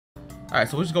Alright,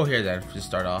 so we'll just go here then. Just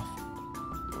start off.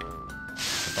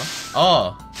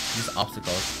 Oh, these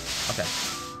obstacles. Okay.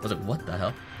 I was like, what the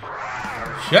hell?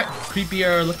 Shit,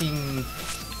 creepier looking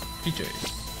features.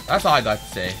 That's all I got to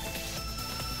say.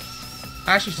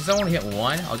 Actually, since I only hit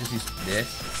one, I'll just use this.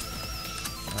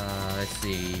 Let's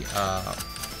see.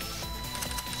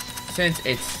 Since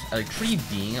it's a tree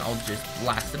being, I'll just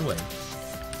blast it away.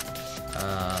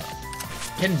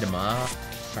 Kendama,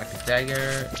 Practice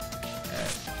Dagger,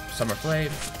 Summer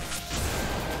Flame.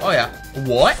 Oh yeah.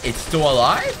 What? It's still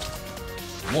alive?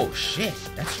 Whoa, shit.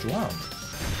 That's strong.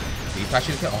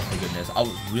 Oh my goodness. I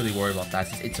was really worried about that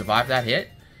since it survived that hit.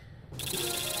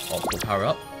 Oh, we'll power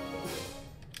up.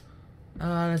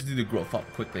 Let's do the growth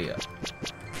up quickly.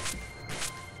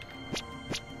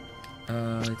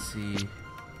 Let's see.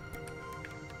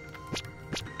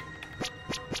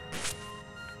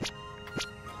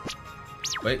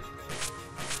 Wait.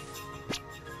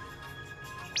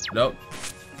 Nope.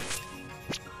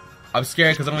 I'm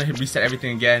scared because I'm gonna reset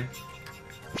everything again.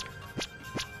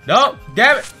 Nope!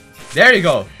 Damn it! There you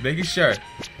go. Making sure.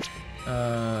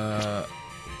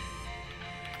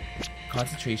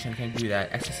 Concentration, can't do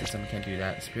that. Exorcism, can't do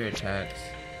that. Spirit attacks.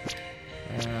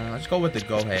 Let's go with the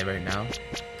Gohei right now.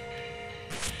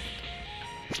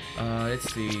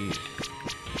 Let's see.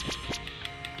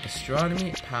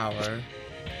 Astronomy, power.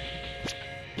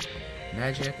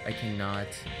 Magic, I cannot.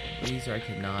 Laser, I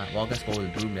cannot. Well, let's go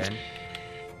with Broom then.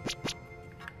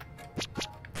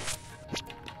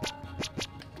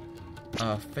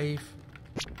 Faith.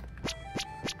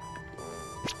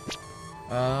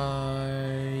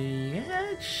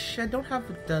 Yeah, I don't have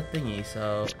the thingy,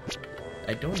 so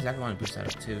I don't exactly want to boost that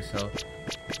up too. So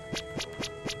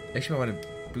actually, I want to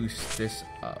boost this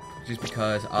up just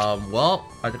because. Well,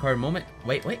 at the current moment,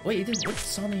 wait. It didn't. What's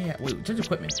something? Wait, change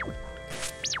equipment.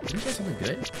 Did you say something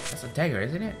good? That's a dagger,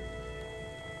 isn't it?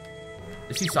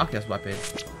 Let's see Sakuya's weapon.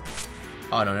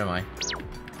 Oh no, never mind.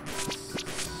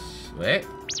 Wait.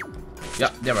 Yeah,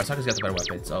 never mind. Sakuya's got the better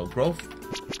weapon. So growth.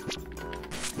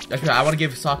 Actually, I want to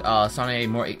give Sane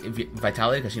more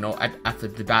vitality because, you know, after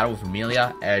the battle with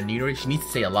Amelia and Nidori, she needs to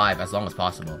stay alive as long as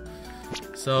possible.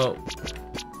 So,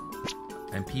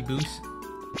 MP boost.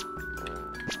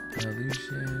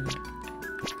 Illusion.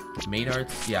 Maid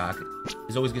arts. Yeah,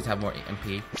 it's always good to have more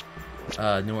MP.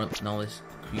 Knowledge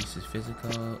increases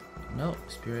physical. No,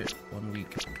 spirit 1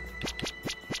 week.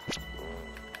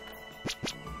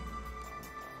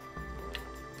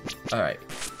 Alright.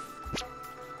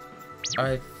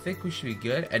 I think we should be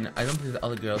good, and I don't think the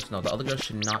other girls. No, the other girls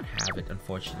should not have it,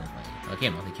 unfortunately.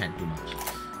 Again, well, they can't do much.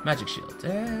 Magic shield.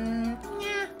 Yeah,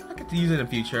 I get to use it in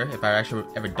the future if I actually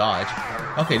ever dodge.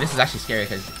 Okay, this is actually scary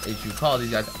because, if you recall,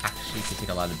 these guys actually can take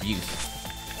a lot of abuse.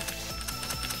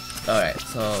 All right,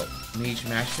 so Mage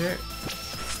Master,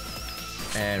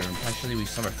 and actually we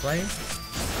Summer Flame.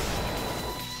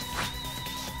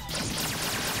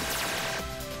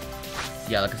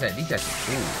 Yeah, like I said, these guys.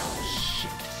 Ooh.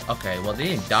 Okay, well they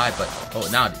didn't die, but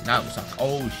now it was like,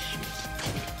 oh shit.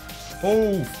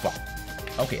 Oh fuck.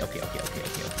 Okay.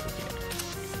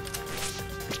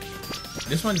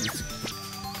 This one is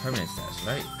permanent status,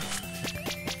 right?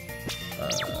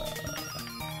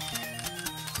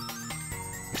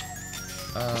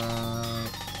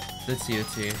 Let's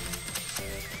see.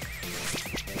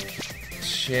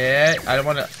 Shit, I don't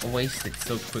want to waste it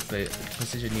so quickly.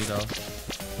 Precision needle.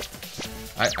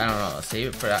 I don't know. Save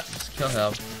it for that. Just kill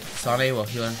him. Sane will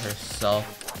heal herself.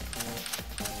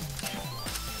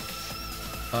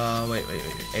 Wait.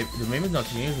 The Rainbow's not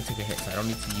continuing to take a hit, so I don't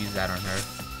need to use that on her.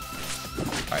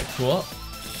 Alright, cool.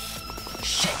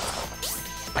 Shit!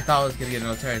 I thought I was gonna get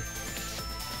another turn.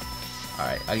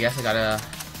 Alright, I guess I gotta.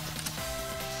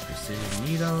 Precision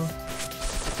needle.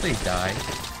 Please die.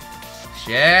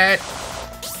 Shit!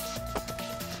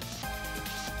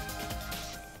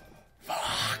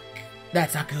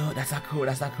 That's not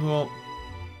cool.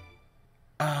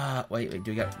 Wait,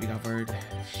 do we get recovered?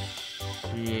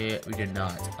 Shit, we did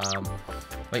not.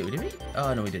 Wait, did we?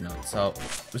 Oh, no, we did not. So,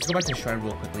 let's go back to the shrine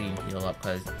real quickly and heal up,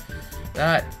 because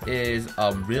that is,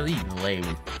 really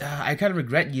lame. I kind of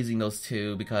regret using those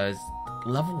two, because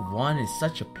level 1 is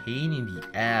such a pain in the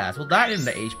ass. Well, that and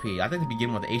the HP. I think to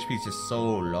begin with, the HP is just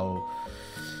so low.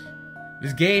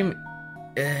 This game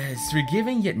it's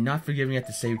forgiving yet not forgiving at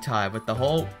the same time. But the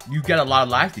whole, you get a lot of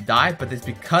lives to die, but it's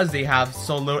because they have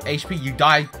so little HP, you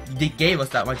die. They gave us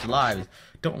that much lives.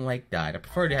 Don't like that. I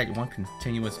prefer they had one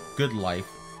continuous good life,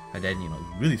 and then, you know,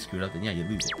 really screwed up, then yeah, you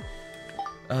lose it.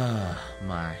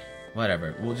 My,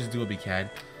 whatever. We'll just do what we can.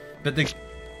 But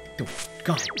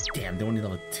god damn, they're only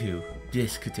level 2.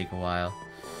 This could take a while.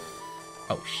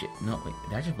 Oh shit, no, wait,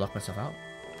 did I just block myself out?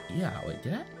 Yeah, wait,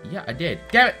 did I? Yeah, I did.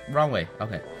 Damn it! Wrong way.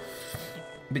 Okay.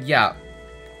 But yeah,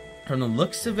 from the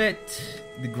looks of it,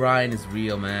 the grind is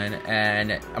real, man.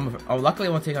 And luckily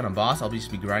I won't take on a boss. I'll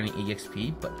just be grinding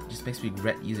EXP, but it just makes me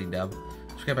regret using them.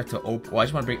 Let's get back to well, I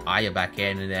just want to bring Aya back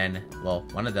in, and then, well,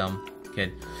 one of them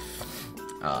could.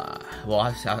 Well,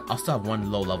 I'll still have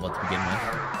one low level to begin with.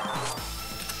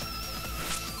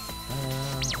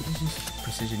 Let's use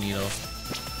Precision Needle.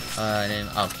 And then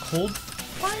Cold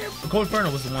Fire? Cold Inferno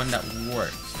was the one that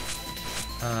works.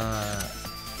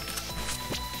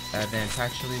 And then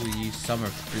Patchouli we use Summer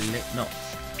Flame. No.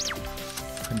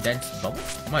 Condensed Bubble?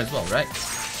 Might as well, right?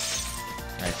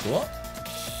 Alright, cool.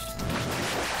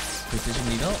 Precision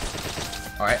Needle.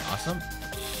 Alright, awesome.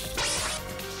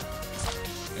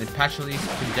 And Patchouli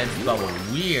Condensed Bubble.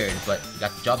 Weird, but we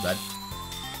got the job done.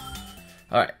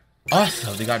 Alright.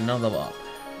 Awesome, they got another level up.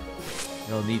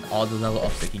 They'll need all the level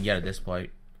ups they can get at this point.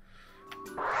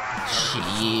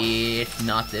 Shit,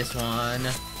 not this one.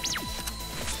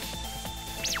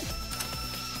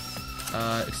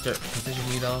 Extort Precision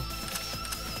Needle.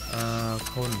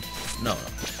 Cold. No,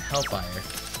 Hellfire.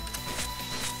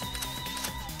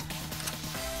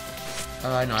 No,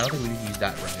 I don't think we need to use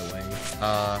that right away.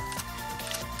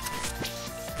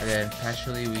 And then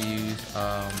Patchouli we use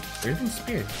Earthen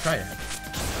Spear. Let's try that.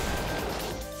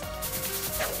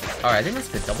 Alright, I think that's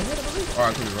the double hit, I believe? Or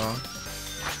I could be wrong.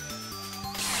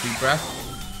 Deep breath.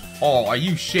 Oh, are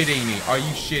you shitting me? Are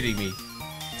you shitting me?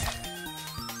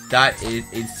 That is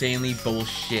insanely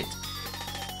bullshit.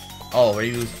 Oh,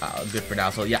 Radio's good for now.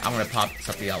 So yeah, I'm gonna pop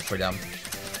something out for them.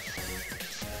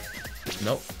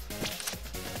 Nope.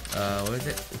 What is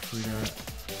it?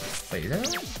 Wait, is that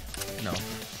it? No.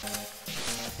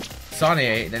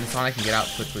 Sonic, then Sonic can get out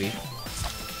quickly.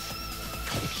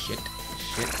 Shit.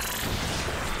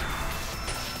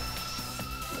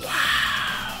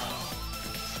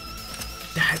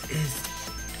 That is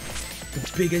the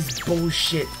biggest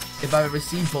bullshit if I've ever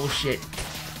seen bullshit.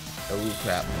 Oh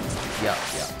crap. Yeah.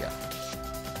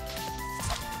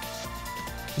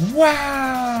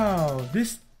 Wow!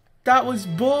 That was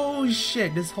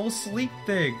bullshit, this whole sleep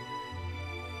thing.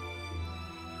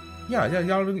 Yeah,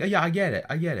 I get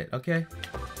it, okay?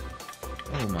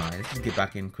 Oh my, let's just get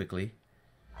back in quickly.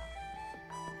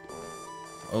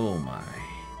 Oh my.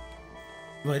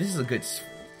 Boy, this is a good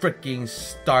freaking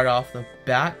start off the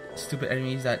bat. Stupid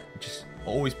enemies that just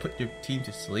always put your team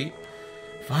to sleep.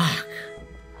 Fuck.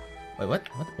 Wait, what?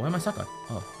 What am I stuck on?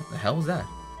 Oh, what the hell is that?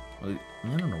 I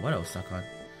don't know what I was stuck on.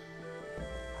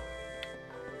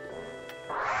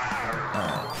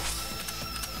 Alright.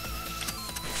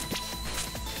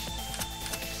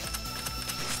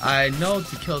 I know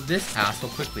to kill this asshole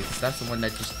quickly because that's the one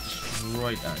that just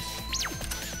destroyed us.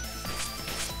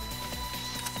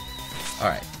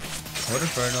 Alright. Cold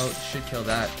Inferno should kill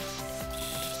that.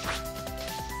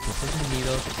 Precision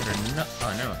Needle should get her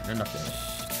oh, never mind. Enough damage.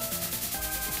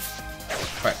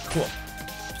 Alright, cool.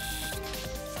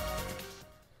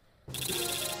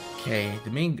 Okay,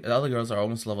 the other girls are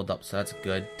almost leveled up, so that's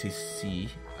good to see.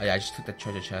 Oh, yeah, I just took that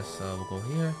treasure chest, so we'll go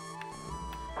here.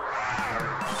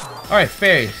 Alright,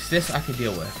 fairies. This I can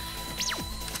deal with.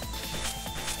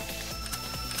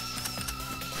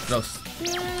 No,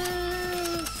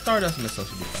 Stardust Missile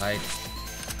should be fine.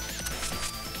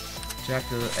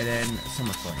 Jackal, and then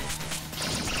Summer Flame.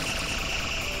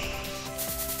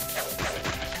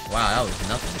 Wow, that was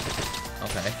nothing.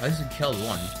 Okay, at least we killed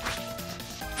one.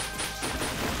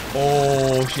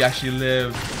 Oh, she actually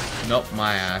lived. Nope,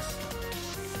 my ass.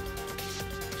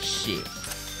 Shit.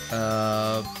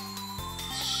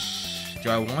 Do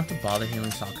I want to bother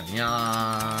healing Sakura? Yeah,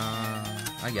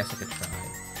 I guess I could try.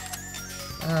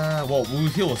 Well, we'll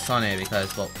heal with Sane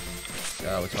because, well,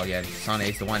 which all again, Sane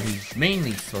is the one who's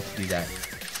mainly supposed to do that.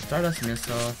 Stardust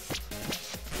Missile.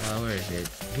 Where is it?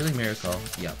 Healing Miracle.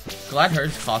 Yep. Glad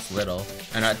hers costs little,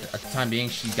 and at the time being,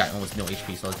 she's got almost no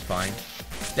HP, so it's fine.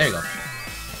 There you go.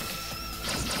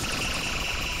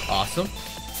 Awesome.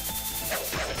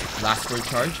 Last word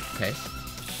charge. Okay.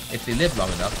 If they live long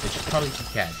enough, which probably she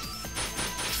can.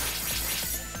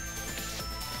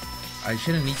 I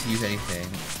shouldn't need to use anything.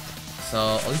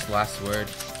 So, at least last word.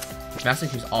 Master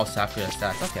keeps all Sakuya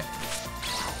stats. Okay.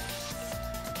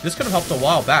 This could have helped a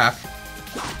while back.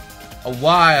 A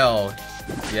while.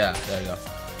 Yeah, there you go.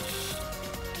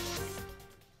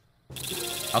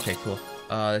 Okay, cool.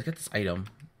 Let's get this item.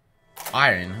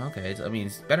 Iron. Okay, I mean,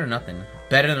 it's better than nothing.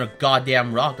 Better than a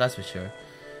goddamn rock, that's for sure.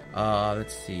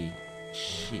 Let's see.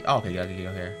 Oh, okay, gotta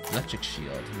go here. Electric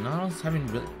shield. No, I was having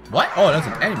really. What? Oh, that's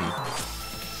an enemy.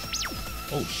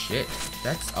 Oh shit.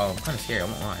 That's kind of scary. I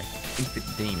won't lie. Infant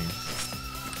demon.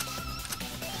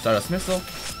 Stardust Missile.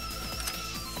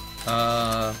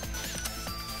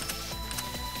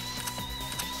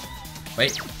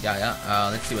 Wait, yeah.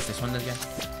 Let's see what this one does again.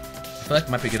 I feel like it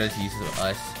might be good as uses with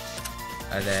us.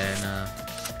 And then,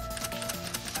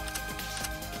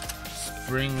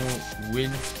 Spring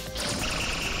Wind.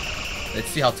 Let's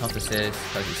see how tough this is,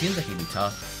 because it seems like it'd be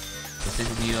tough.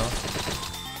 Precision Needle.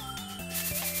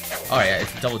 Alright, yeah,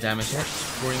 it's double damage hit.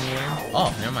 Spring Wind.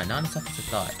 Oh, never mind, not as tough as I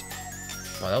thought.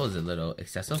 Wow, that was a little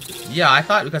excessive. Yeah, I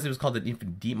thought because it was called an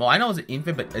infant demon. Well, I know it was an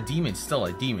infant, but a demon's still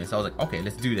a demon. So I was like, okay,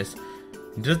 let's do this.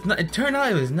 It turned out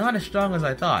it was not as strong as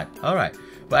I thought. Alright,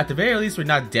 but at the very least, we're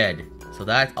not dead. So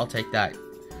that, I'll take that.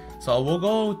 So we'll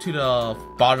go to the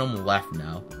bottom left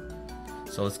now.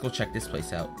 So let's go check this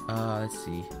place out. Let's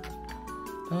see.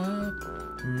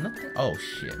 Nothing. Oh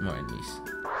shit, more enemies.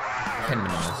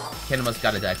 Kennemas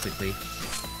gotta die quickly.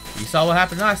 You saw what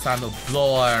happened last time, they'll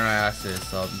blow our asses,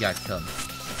 so you gotta kill them.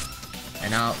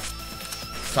 And now,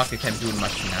 Sakuya can't do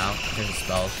much now, because of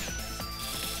spells.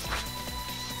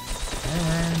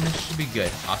 And this should be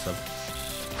good, awesome.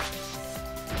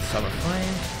 Summer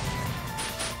Flame.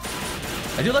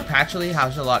 I do like Patchouli,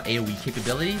 has a lot of AoE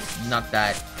capabilities, not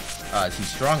that she's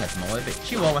strong at the moment, but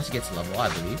she will once she gets to level, I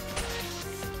believe.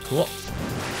 Cool.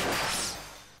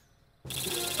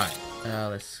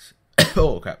 Alright, let's...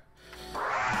 oh, crap.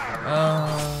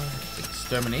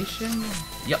 Extermination?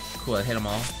 Yep, cool, I hit them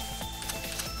all.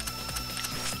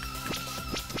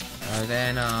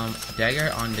 Then,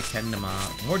 dagger on the Kendama.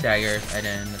 More daggers, and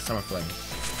then the Summer Flame.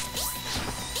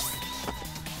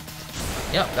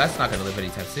 Yep, that's not gonna live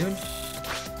anytime soon.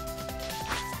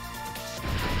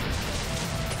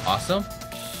 Awesome.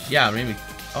 Yeah, maybe...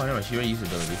 oh, no, she already used the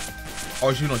ability.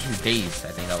 Or she was dazed, I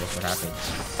think that was what happened.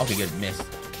 Okay, good, missed.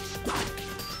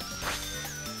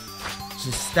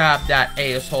 Just stab that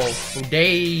asshole for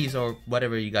days, or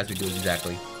whatever you guys are doing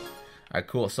exactly. Alright,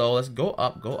 cool. So let's go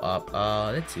up,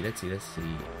 let's see.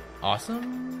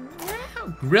 Awesome.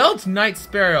 Wow. Grilled Night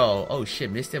Sparrow. Oh shit,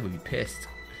 missed it, would be pissed.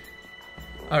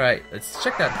 Alright, let's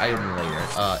check that item later.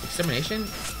 Extermination?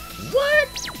 What?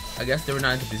 I guess they were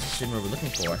not in the position where we're looking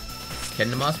for.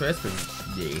 Kennemas first, because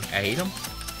I hate them.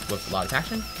 With a lot of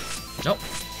passion. Nope.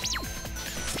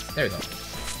 There we go.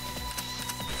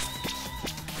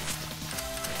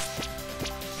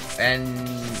 And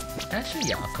actually,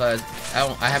 yeah, because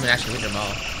I haven't actually hit them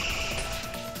all.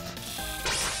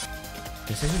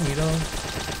 Precision Needle.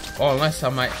 Oh, unless I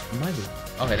might be.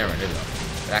 Okay, never mind. There we go.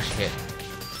 It actually hit.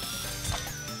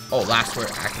 Oh, last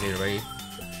word activated already.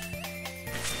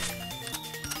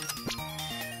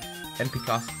 NP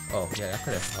cost. Oh, yeah, that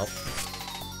could have helped.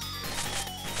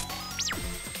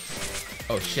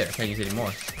 Oh shit, I can't use it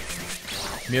anymore.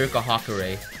 Miracle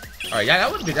Hawkeye. Alright, yeah,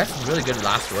 that's a really good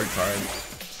last word card.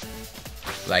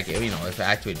 Like, you know, if I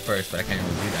activate first, but I can't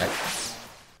even do that.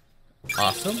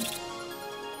 Awesome.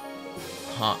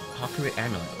 Hawkeye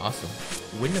Amulet, awesome.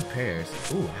 Wind of Prayers.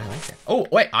 Ooh, I like that. Oh,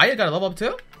 wait, Aya got a level up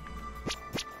too?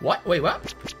 What? Wait,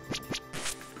 what?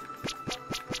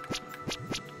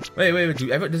 Wait,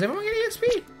 does everyone get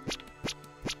EXP?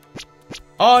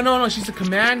 Oh, no, she's the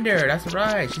commander. That's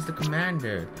right, she's the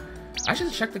commander. I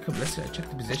should check let's check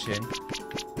the position.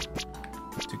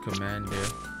 To commander.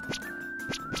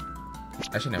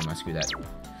 Actually, never mind, screw that.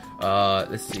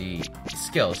 Let's see.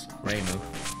 Skills. Rain move.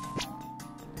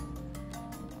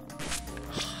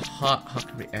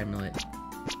 Hawkeye Amulet.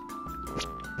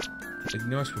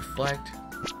 Ignores Reflect.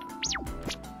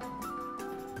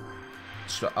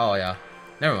 Oh, yeah.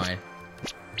 Never mind.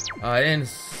 And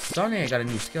Sonny got a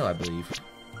new skill, I believe.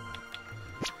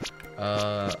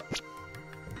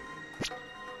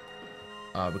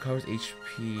 Recovers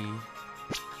HP.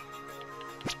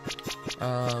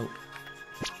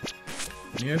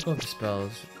 Miracle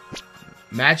Dispels.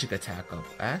 Magic attack up.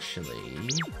 Actually,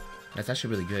 that's actually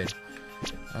really good.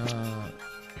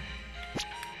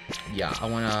 Yeah, I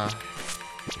wanna.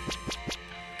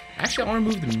 Actually, I wanna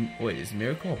move the. Wait, is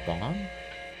Miracle a bomb?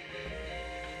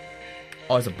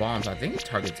 Oh, it's a bomb, so I think it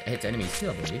hits enemies too,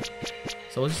 I believe.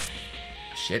 So it's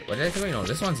shit. What did I think? No,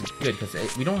 this one's good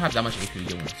because we don't have that much HP to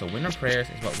begin with. So Wind of Prayers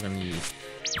is what we're gonna use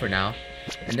for now,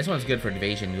 and this one's good for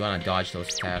evasion. We wanna dodge those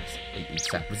attacks.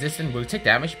 Except resistant, we'll take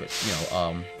damage, but you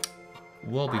know,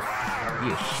 we'll be.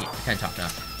 Yeah, shit. I can't talk now.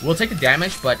 We'll take the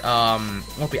damage, but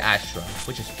won't be as strong,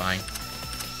 which is fine.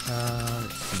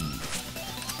 Let's see.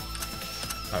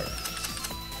 All right.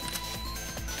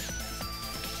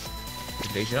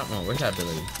 Evasion up? No, where's that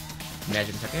ability?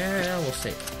 Magic attack. Yeah, we'll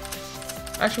see.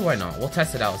 Actually, why not? We'll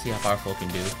test it out and see how powerful it can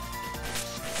do.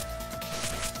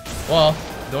 Well,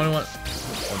 the only one.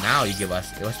 Well, now you give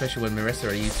us, especially when Marissa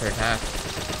already used her attack.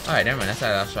 Alright, never mind. That's not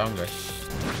that stronger.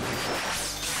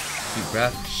 Deep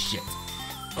breath. Shit.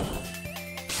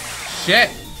 bullshit.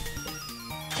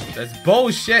 That's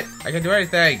bullshit. I can do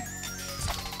anything.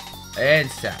 And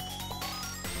sap.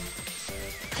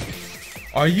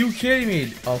 Are you kidding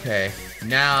me? Okay.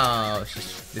 Now,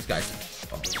 this guy's...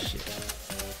 Oh, shit.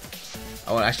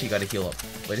 Oh, I actually gotta heal up.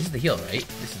 Wait, this is the heal, right?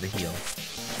 This is the heal.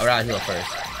 I'd rather heal up first.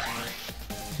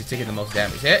 She's taking the most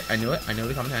damage. Hit! I knew it. I knew it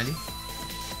would come in handy.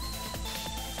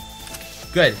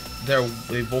 Good.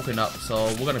 They've woken up,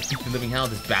 so we're gonna beat the living hell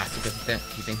out of this bastard because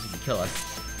he thinks he can kill us.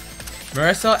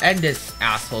 Marissa, end this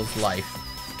asshole's life.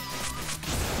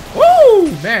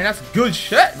 Woo! Man, that's good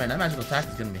shit, man. That magical attack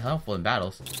is gonna be helpful in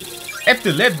battles. If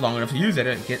they live long enough to use it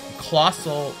and get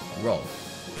Colossal Roll.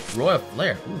 Royal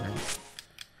Flare. Ooh, nice.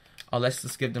 Oh, let's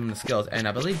just give them the skills. And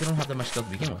I believe they don't have that much skills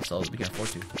to begin with, so we can afford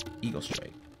to. Eagle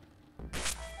Strike.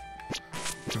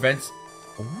 Prevents...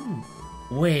 Ooh.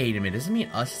 Wait a minute, does it mean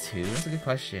us too? That's a good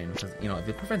question. Because, you know, if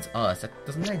it prevents us, that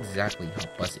doesn't exactly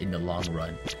help us in the long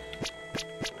run.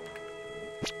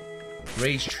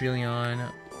 Rage Trillion.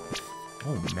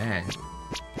 Oh, man.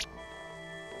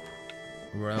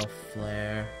 Royal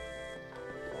Flare.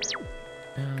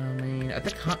 I mean, at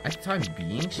the time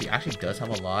being, she actually does have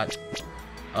a lot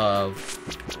of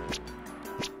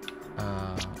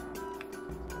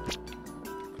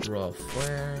Royal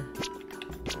Flare.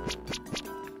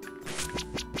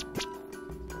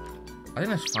 I think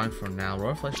that's fine for now.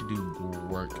 Royal Flare should do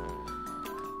work.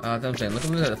 That's what I'm saying.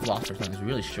 Looking at the Philosopher's Stone is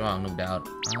really strong, no doubt.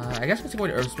 I guess we'll take away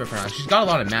the Earth Spirit for now. She's got a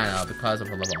lot of mana because of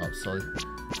her level up, so I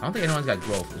don't think anyone's got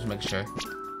growth. Just make sure.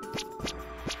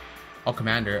 Oh,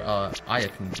 Commander, Aya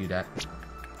can do that.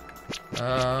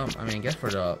 I mean, I guess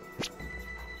for the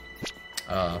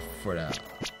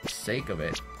sake of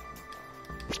it,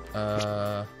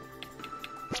 I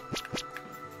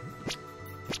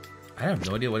have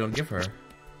no idea what I don't give her.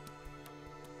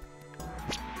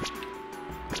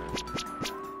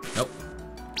 Nope.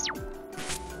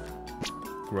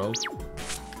 Growth.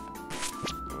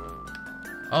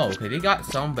 Oh, okay, they got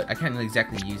some, but I can't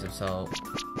exactly use them, so...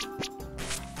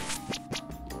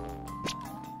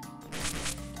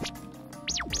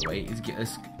 Wait,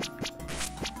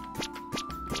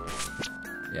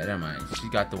 yeah, never mind. She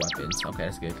got the weapons. Okay,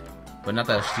 that's good. But not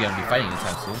that she's gonna be fighting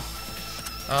anytime soon.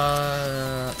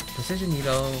 Precision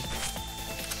Needle.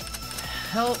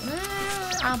 Hell,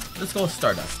 let's go with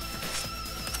Stardust.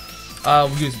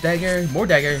 We use dagger, more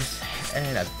daggers,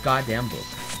 and a goddamn book.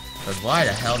 Cause why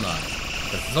the hell not?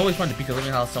 Cause it's always fun to beat the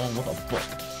living hell out of someone with a book.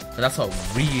 Cause that's what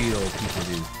real people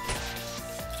do.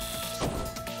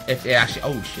 If it actually,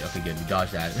 oh shit, okay, good, we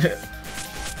dodged that.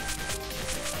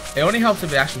 It only helps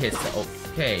if it actually hits the,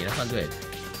 okay, that's not good.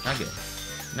 Not good.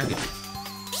 Not good.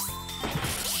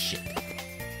 Shit.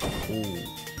 Ooh.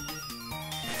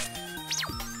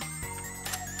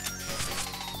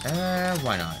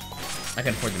 Why not? I can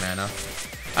afford the mana.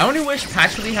 I only wish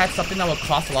Patchouli had something that would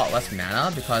cost a lot less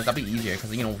mana, because that'd be easier,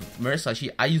 because, you know,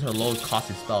 Marissa, I use her low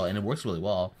costing spell, and it works really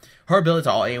well. Her abilities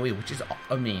are all AoE, which is,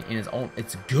 I mean, in its own,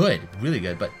 it's good, really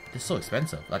good, but it's so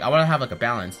expensive. Like, I want to have, like, a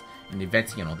balance in the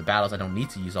events, you know, the battles, I don't need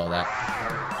to use all that.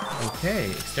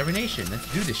 Okay, Extermination, let's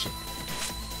do this shit.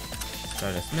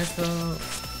 Stardust Missile.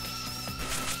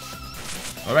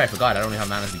 Alright, I forgot, I don't even have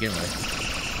mana to begin with.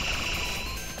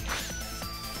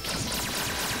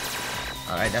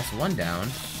 Alright, that's one down.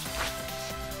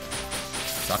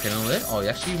 Suck it in a lid? Oh,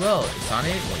 yes, she will.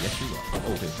 Sonic? Oh, yes, she will.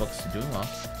 Oh, okay, Book's doing well.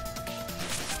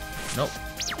 Nope.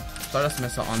 Stardust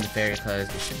Missile on the fairy because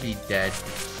it should be dead.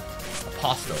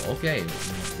 Apostle. Okay.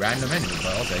 Random enemy,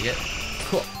 but I'll take it.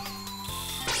 Cool.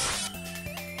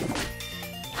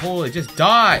 Holy, just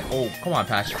die! Oh, come on,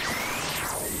 Patch.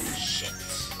 Shit.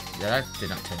 Yeah, that did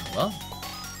not turn out well.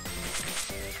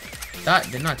 That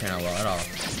did not turn out well at all.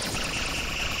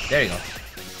 There you go.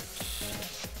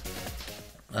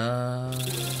 How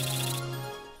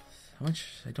much?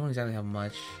 I don't exactly have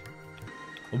much.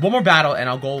 Well, one more battle and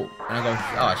I'll go.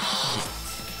 Oh shit!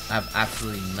 I have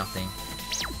absolutely nothing.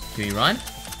 Can we run?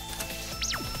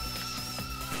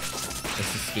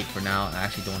 Let's escape for now. I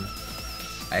actually don't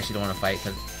want to fight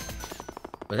because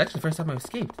it was actually the first time I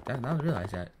escaped. Now I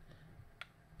realize that.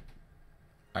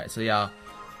 All right, so yeah.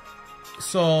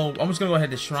 So I'm just gonna go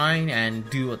ahead to shrine and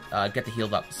do get the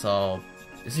healed up. So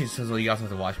this is so you guys have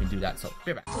to watch me do that. So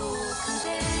be right back.